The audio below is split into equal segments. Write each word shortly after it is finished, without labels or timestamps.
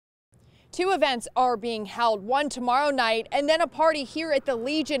Two events are being held, one tomorrow night and then a party here at the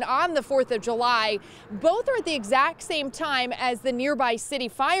Legion on the 4th of July. Both are at the exact same time as the nearby city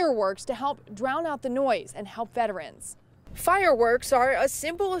fireworks to help drown out the noise and help veterans. Fireworks are a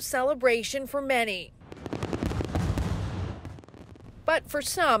symbol of celebration for many. But for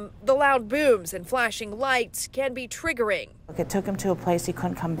some, the loud booms and flashing lights can be triggering. It took him to a place he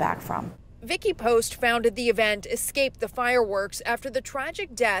couldn't come back from. Vicky Post founded the event Escape the Fireworks after the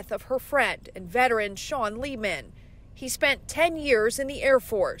tragic death of her friend and veteran Sean Lehman. He spent 10 years in the Air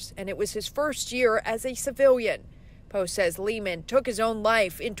Force, and it was his first year as a civilian. Post says Lehman took his own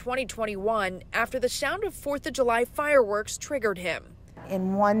life in 2021 after the sound of 4th of July fireworks triggered him.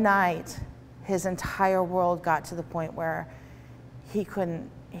 In one night, his entire world got to the point where he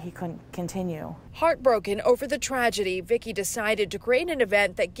couldn't continue. Heartbroken over the tragedy, Vicky decided to create an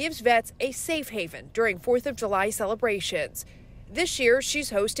event that gives vets a safe haven during 4th of July celebrations. This year,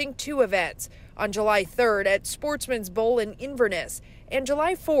 she's hosting two events, on July 3rd at Sportsman's Bowl in Inverness and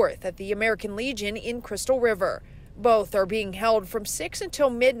July 4th at the American Legion in Crystal River. Both are being held from 6 until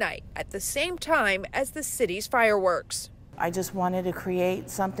midnight at the same time as the city's fireworks. I just wanted to create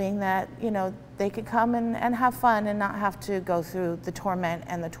something that, they could come and have fun and not have to go through the torment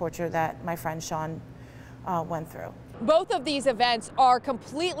and the torture that my friend Sean went through. Both of these events are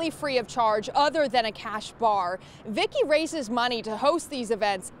completely free of charge other than a cash bar. Vicky raises money to host these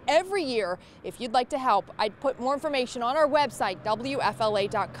events every year. If you'd like to help, I'd put more information on our website,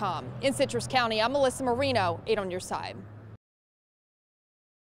 WFLA.com. In Citrus County, I'm Melissa Marino, 8 on your side.